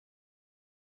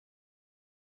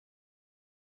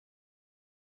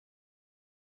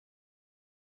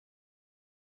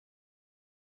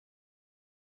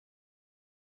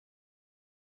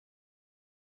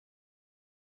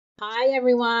Hi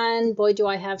everyone! Boy, do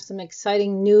I have some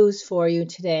exciting news for you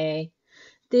today.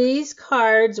 These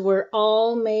cards were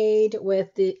all made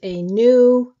with a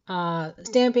new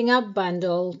Stamping Up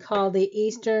bundle called the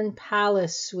Eastern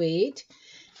Palace Suite.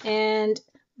 And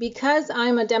because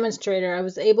I'm a demonstrator, I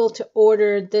was able to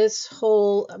order this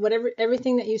whole,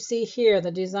 everything that you see here, the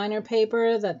designer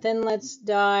paper, the Thinlits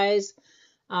dies,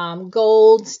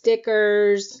 gold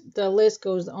stickers, the list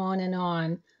goes on and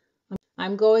on.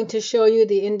 I'm going to show you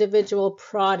the individual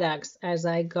products as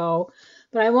I go,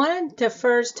 but I wanted to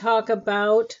first talk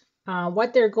about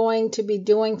what they're going to be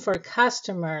doing for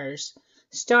customers.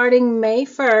 Starting May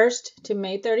 1st to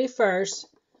May 31st,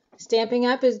 Stamping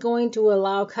Up is going to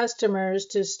allow customers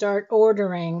to start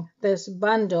ordering this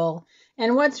bundle.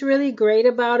 And what's really great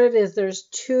about it is there's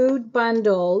two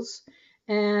bundles,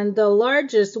 and the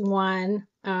largest one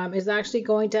is actually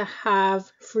going to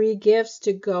have free gifts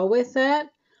to go with it.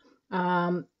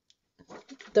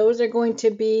 Those are going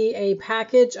to be a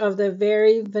package of the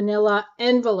very vanilla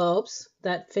envelopes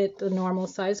that fit the normal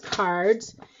size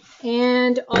cards,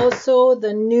 and also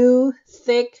the new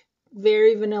thick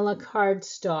very vanilla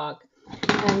cardstock,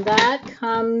 and that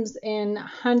comes in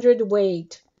 100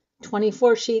 weight,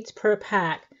 24 sheets per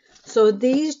pack. So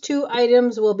these two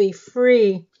items will be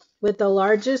free with the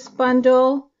largest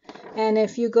bundle, and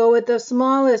if you go with the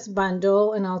smallest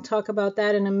bundle, and I'll talk about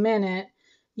that in a minute,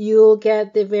 you'll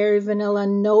get the very vanilla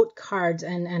note cards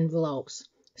and envelopes.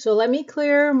 So let me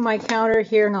clear my counter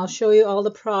here and I'll show you all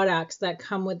the products that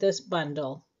come with this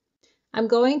bundle. I'm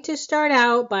going to start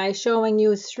out by showing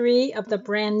you 3 of the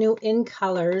brand new in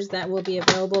colors that will be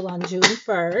available on June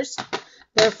 1st.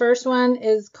 The first one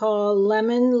is called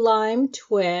Lemon Lime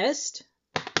Twist,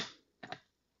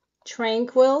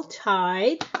 Tranquil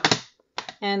Tide,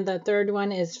 and the third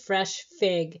one is Fresh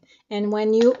Fig. And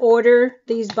when you order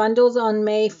these bundles on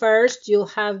May 1st, you'll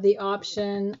have the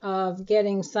option of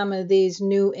getting some of these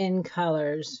new in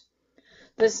colors.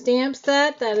 The stamp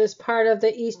set that is part of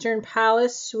the Eastern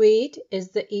Palace Suite is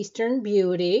the Eastern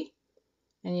Beauty.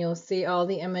 And you'll see all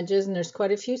the images, and there's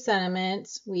quite a few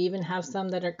sentiments. We even have some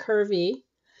that are curvy.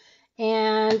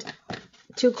 And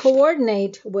to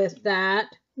coordinate with that,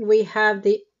 we have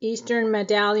the Eastern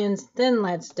Medallions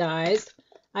Thinlits dies.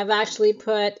 I've actually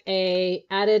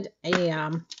added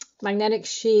a magnetic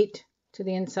sheet to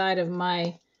the inside of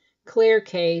my clear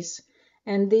case,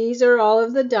 and these are all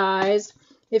of the dies.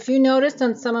 If you noticed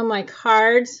on some of my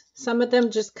cards, some of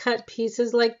them just cut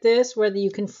pieces like this where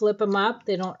you can flip them up.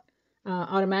 They don't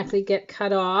automatically get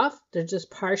cut off. They're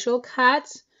just partial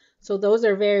cuts. So those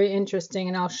are very interesting,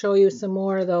 and I'll show you some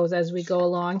more of those as we go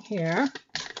along here.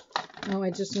 Oh, I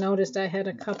just noticed I had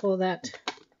a couple that,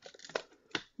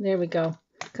 there we go.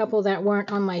 Couple that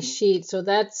weren't on my sheet, so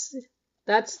that's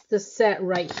the set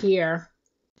right here.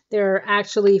 There are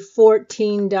actually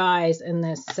 14 dies in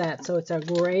this set, so it's a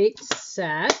great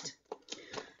set.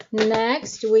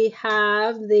 Next, we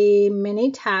have the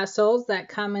mini tassels that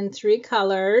come in 3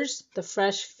 colors: the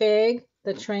Fresh Fig,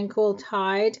 the Tranquil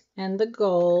Tide, and the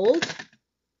Gold.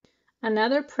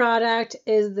 Another product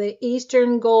is the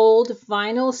Eastern Gold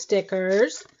vinyl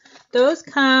stickers. Those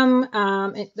come,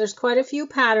 there's quite a few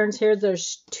patterns here.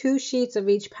 There's 2 sheets of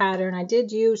each pattern. I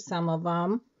did use some of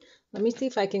them. Let me see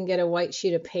if I can get a white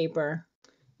sheet of paper.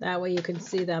 That way you can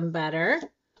see them better.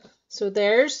 So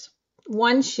there's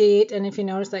 1 sheet, and if you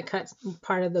notice I cut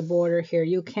part of the border here,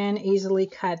 you can easily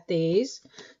cut these.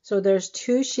 So there's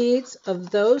 2 sheets of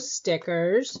those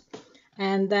stickers.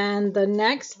 And then the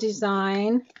next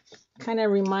design kind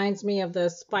of reminds me of the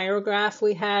spirograph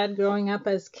we had growing up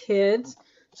as kids.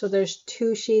 So there's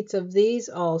 2 sheets of these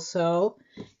also.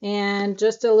 And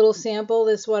just a little sample,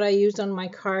 this is what I used on my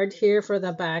card here for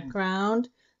the background.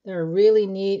 They're really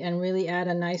neat and really add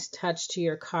a nice touch to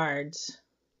your cards.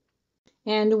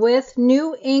 And with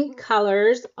new ink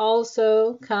colors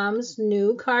also comes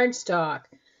new cardstock.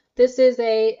 This is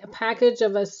a package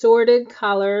of assorted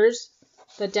colors.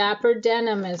 The Dapper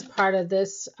Denim is part of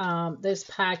this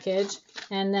package.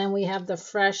 And then we have the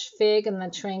Fresh Fig and the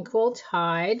Tranquil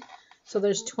Tide. So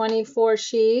there's 24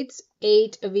 sheets,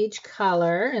 8 of each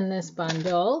color in this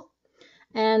bundle.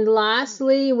 And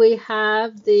lastly, we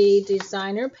have the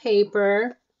designer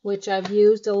paper, which I've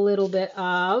used a little bit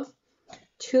of.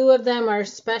 2 of them are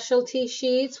specialty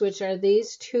sheets, which are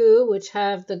these 2, which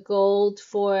have the gold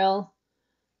foil,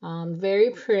 very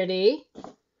pretty.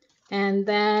 And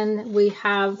then we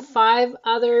have 5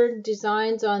 other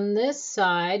designs on this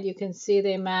side. You can see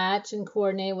they match and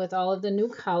coordinate with all of the new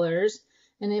colors.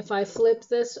 And if I flip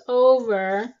this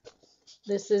over,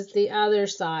 this is the other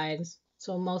side.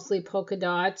 So mostly polka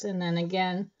dots, and then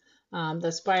again,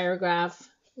 the spirograph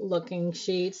looking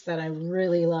sheets that I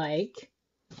really like.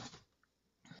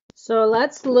 So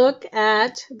let's look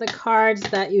at the cards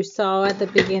that you saw at the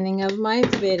beginning of my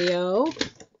video.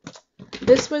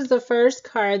 This was the first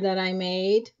card that I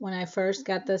made when I first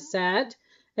got the set.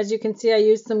 As you can see, I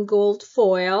used some gold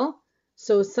foil.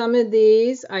 So some of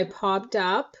these I popped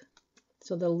up.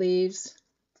 So the leaves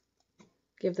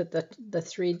give it the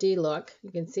 3D look. You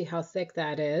can see how thick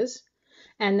that is.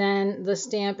 And then the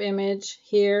stamp image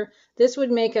here. This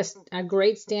would make a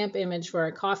great stamp image for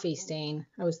a coffee stain.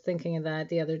 I was thinking of that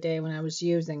the other day when I was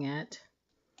using it.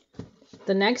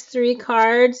 The next 3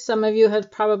 cards, some of you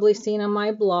have probably seen on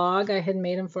my blog. I had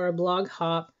made them for a blog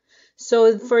hop.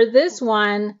 So for this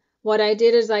one, what I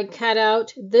did is I cut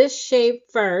out this shape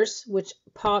first, which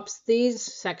pops these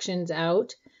sections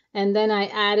out. And then I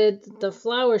added the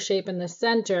flower shape in the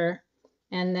center.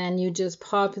 And then you just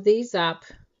pop these up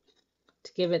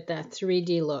to give it that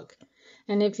 3D look.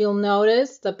 And if you'll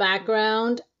notice, the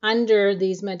background under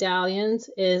these medallions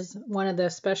is one of the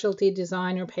specialty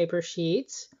designer paper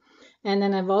sheets. And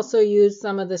then I've also used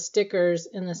some of the stickers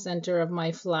in the center of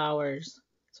my flowers.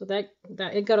 So that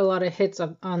it got a lot of hits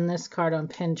on this card on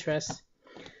Pinterest.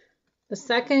 The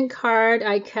second card,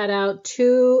 I cut out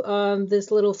 2 of this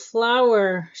little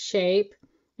flower shape,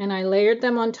 and I layered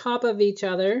them on top of each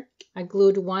other. I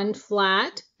glued one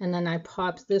flat, and then I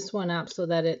popped this one up so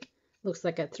that it looks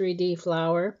like a 3D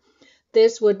flower.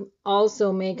 This would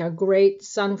also make a great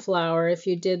sunflower if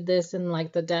you did this in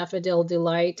like the Daffodil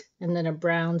Delight and then a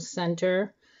brown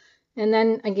center. And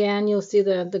then again, you'll see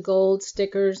the gold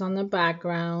stickers on the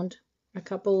background, a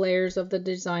couple layers of the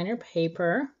designer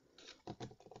paper.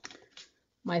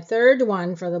 My third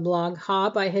one for the blog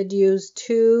hop, I had used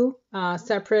 2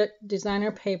 separate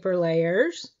designer paper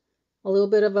layers, a little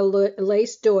bit of a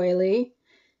lace doily.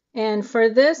 And for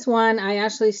this one, I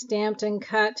actually stamped and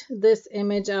cut this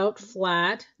image out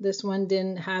flat. This one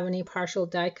didn't have any partial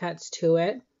die cuts to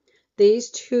it.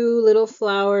 These 2 little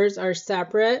flowers are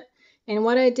separate. And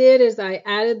what I did is I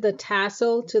added the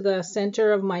tassel to the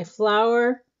center of my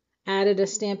flower, added a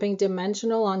stamping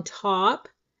dimensional on top,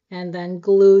 and then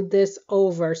glued this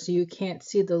over so you can't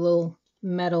see the little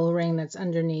metal ring that's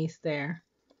underneath there.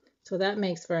 So that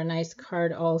makes for a nice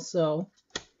card also.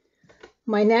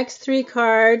 My next 3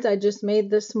 cards I just made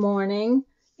this morning,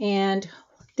 and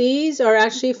these are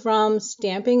actually from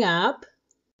Stamping Up.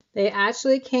 They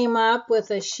actually came up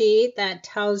with a sheet that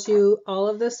tells you all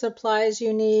of the supplies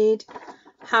you need,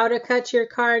 how to cut your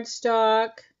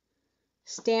cardstock,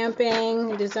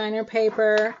 stamping, designer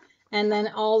paper, and then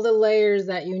all the layers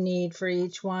that you need for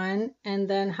each one, and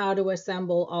then how to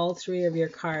assemble all 3 of your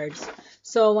cards.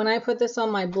 So when I put this on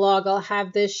my blog, I'll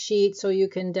have this sheet so you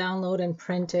can download and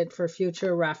print it for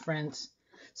future reference.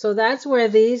 So that's where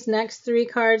these next 3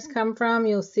 cards come from.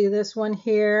 You'll see this one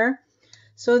here.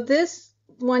 So this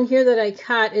one here that I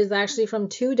cut is actually from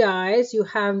 2 dies. You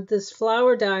have this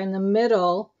flower die in the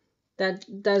middle that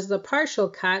does the partial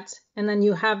cuts, and then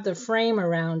you have the frame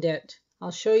around it. I'll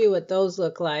show you what those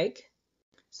look like.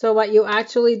 So what you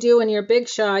actually do in your Big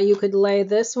Shot, you could lay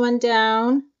this one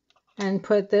down and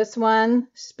put this one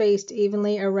spaced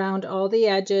evenly around all the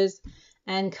edges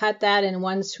and cut that in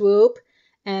one swoop.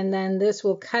 And then this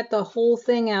will cut the whole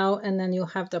thing out, and then you'll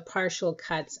have the partial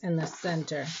cuts in the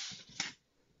center.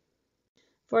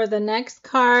 For the next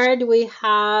card, we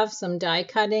have some die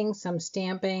cutting, some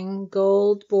stamping,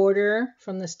 gold border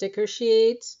from the sticker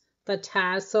sheets, the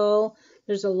tassel.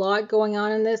 There's a lot going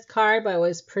on in this card, but it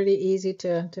was pretty easy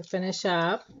to finish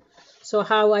up. So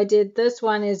how I did this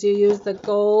one is you use the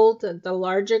gold, the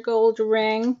larger gold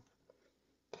ring,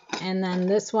 and then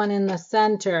this one in the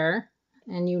center,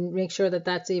 and you make sure that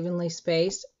that's evenly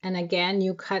spaced. And again,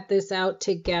 you cut this out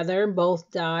together,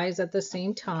 both dies at the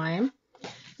same time.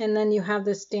 And then you have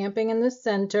the stamping in the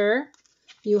center.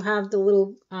 You have the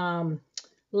little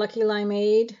Lucky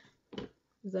Limeade.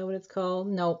 Is that what it's called?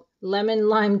 No, Lemon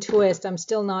Lime Twist. I'm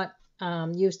still not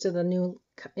used to the new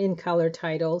in color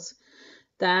titles.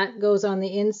 That goes on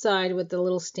the inside with the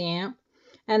little stamp.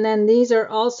 And then these are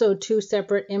also 2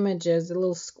 separate images. A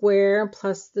little square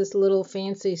plus this little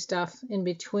fancy stuff in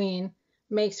between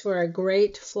makes for a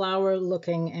great flower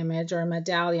looking image or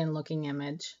medallion looking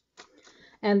image.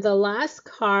 And the last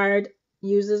card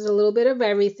uses a little bit of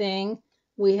everything.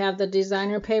 We have the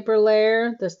designer paper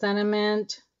layer, the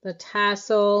sentiment, the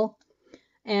tassel,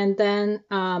 and then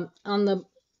on the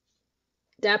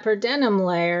Dapper Denim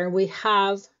layer, we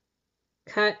have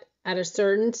cut at a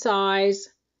certain size.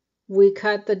 We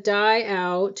cut the die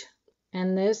out,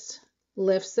 and this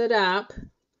lifts it up,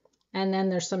 and then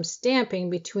there's some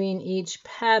stamping between each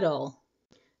petal.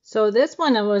 So this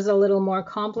one was a little more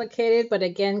complicated, but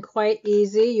again, quite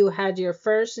easy. You had your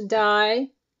first die,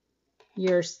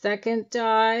 your second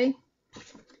die,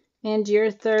 and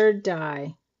your third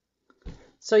die.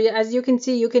 So as you can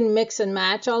see, you can mix and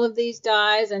match all of these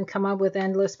dies and come up with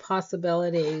endless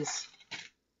possibilities.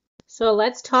 So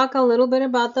let's talk a little bit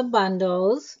about the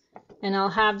bundles, and I'll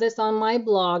have this on my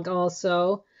blog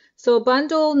also. So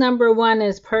bundle number 1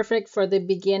 is perfect for the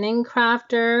beginning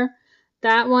crafter.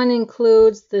 That one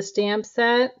includes the stamp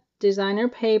set, designer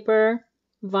paper,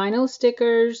 vinyl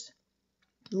stickers,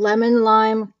 lemon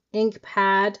lime ink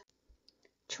pad,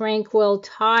 tranquil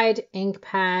tide ink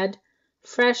pad,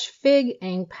 fresh fig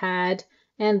ink pad,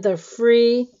 and the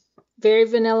free very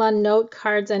vanilla note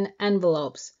cards and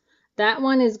envelopes. That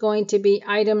one is going to be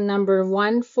item number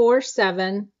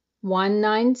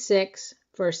 147196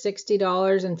 for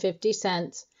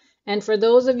 $60.50. And for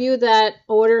those of you that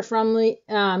order from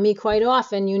me quite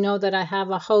often, you know that I have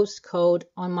a host code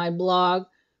on my blog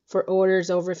for orders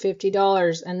over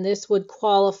 $50, and this would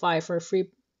qualify for free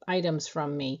items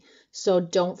from me. So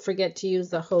don't forget to use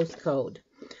the host code.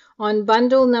 On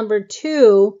bundle number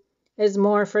 2 is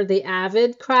more for the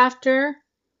avid crafter,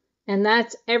 and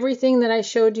that's everything that I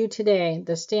showed you today.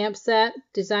 The stamp set,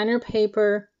 designer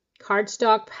paper,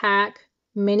 cardstock pack,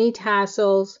 mini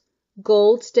tassels,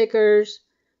 gold stickers,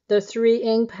 the 3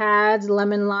 ink pads,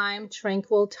 lemon lime,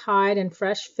 tranquil tide, and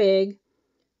fresh fig,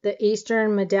 the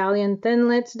Eastern medallion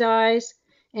thinlits dies,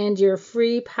 and your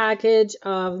free package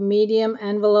of medium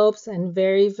envelopes and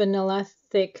very vanilla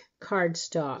thick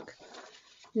cardstock.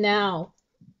 Now,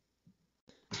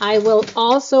 I will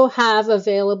also have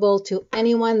available to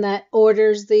anyone that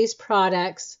orders these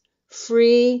products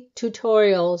free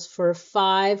tutorials for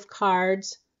 5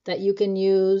 cards that you can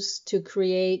use to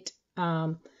create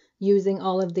using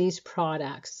all of these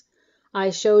products. I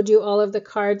showed you all of the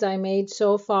cards I made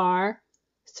so far.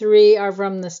 3 are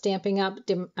from the Stamping Up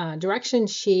direction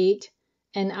sheet,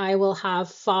 and I will have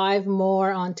 5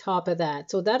 more on top of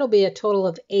that. So that'll be a total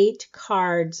of 8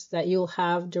 cards that you'll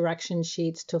have direction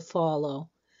sheets to follow.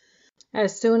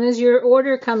 As soon as your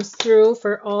order comes through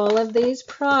for all of these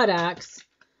products,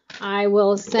 I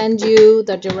will send you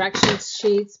the direction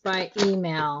sheets by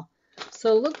email.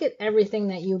 So look at everything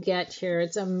that you get here.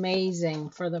 It's amazing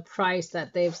for the price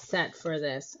that they've set for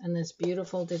this and this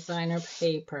beautiful designer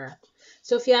paper.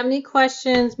 So if you have any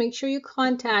questions, make sure you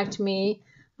contact me.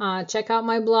 Check out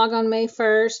my blog on May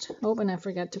 1st. Oh, and I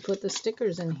forgot to put the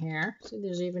stickers in here. So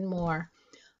there's even more.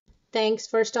 Thanks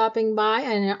for stopping by,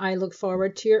 and I look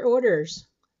forward to your orders.